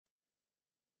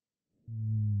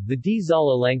The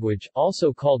Dzala language,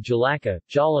 also called Jalaka,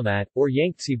 Jalamat, or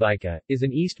Yangtsebaika, is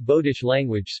an East Bodish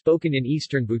language spoken in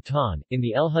eastern Bhutan, in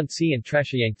the Elhuntse and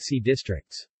Trashayangtse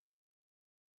districts.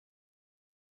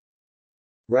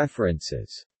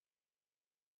 References.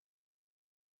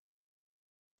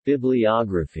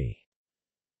 Bibliography.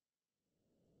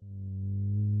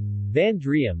 Van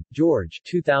Driem, George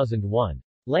 2001.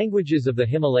 Languages of the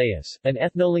Himalayas, an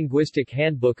ethnolinguistic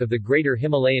handbook of the Greater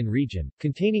Himalayan region,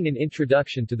 containing an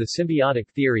introduction to the symbiotic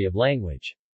theory of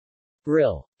language.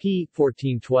 Brill. p.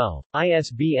 1412.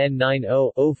 ISBN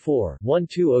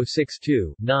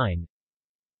 90-04-12062-9.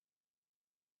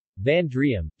 Van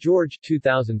Driem, George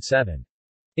 2007.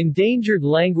 Endangered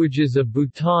Languages of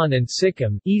Bhutan and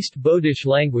Sikkim, East Bodish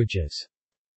Languages.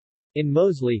 In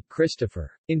Mosley,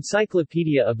 Christopher.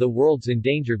 Encyclopedia of the World's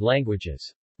Endangered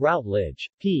Languages. Routledge.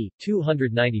 p.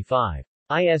 295.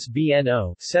 ISBN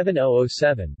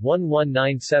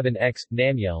 0-7007-1197-X.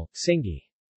 Namgyel, Singye.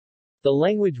 The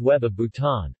Language Web of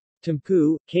Bhutan.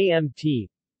 Thimphu, KMT.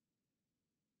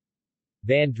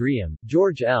 Van Driem,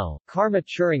 George L., Karma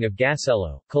Turing of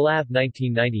Gacello, Collab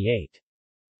 1998.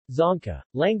 Dzongkha.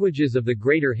 Languages of the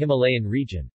Greater Himalayan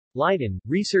Region. Leiden,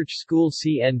 Research School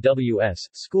CNWS,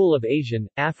 School of Asian,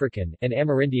 African, and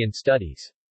Amerindian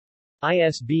Studies.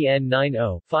 ISBN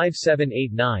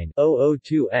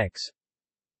 90-5789-002-X.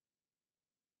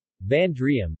 Van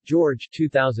Driem, George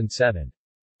 2007.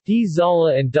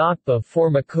 Dzala and Dakpa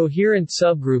form a coherent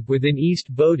subgroup within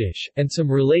East Bodish, and some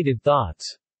related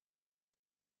thoughts.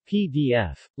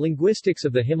 PDF. Linguistics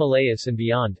of the Himalayas and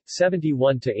Beyond,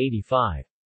 71-85.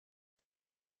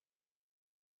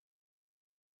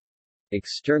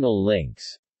 External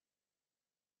links.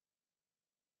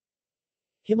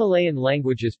 Himalayan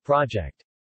Languages Project